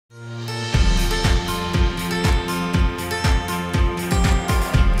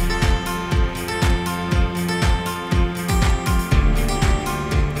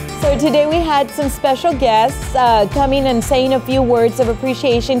today we had some special guests coming and saying a few words of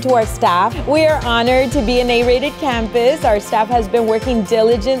appreciation to our staff. We are honored to be an A-rated campus. Our staff has been working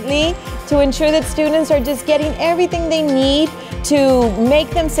diligently to ensure that students are just getting everything they need to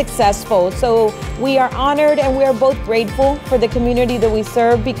make them successful. So we are honored and we are both grateful for the community that we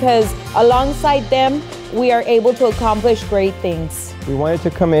serve, because alongside them, we are able to accomplish great things. We wanted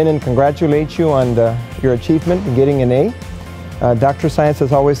to come in and congratulate you on your achievement in getting an A. Dr. Science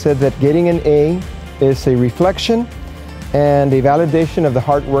has always said that getting an A is a reflection and a validation of the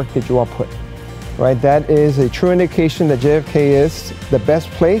hard work that you all put. Right? That is a true indication that JFK is the best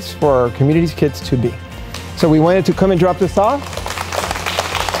place for our community's kids to be. So we wanted to come and drop this off.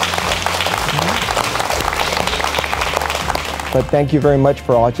 But thank you very much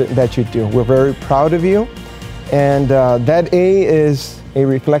for all that you do. We're very proud of you. And that A is a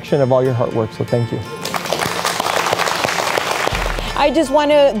reflection of all your hard work, so thank you. I just want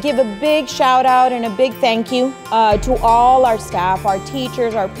to give a big shout out and a big thank you to all our staff, our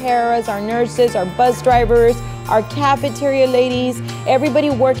teachers, our paras, our nurses, our bus drivers, our cafeteria ladies, everybody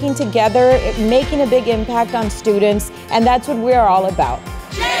working together, making a big impact on students, and that's what we're all about.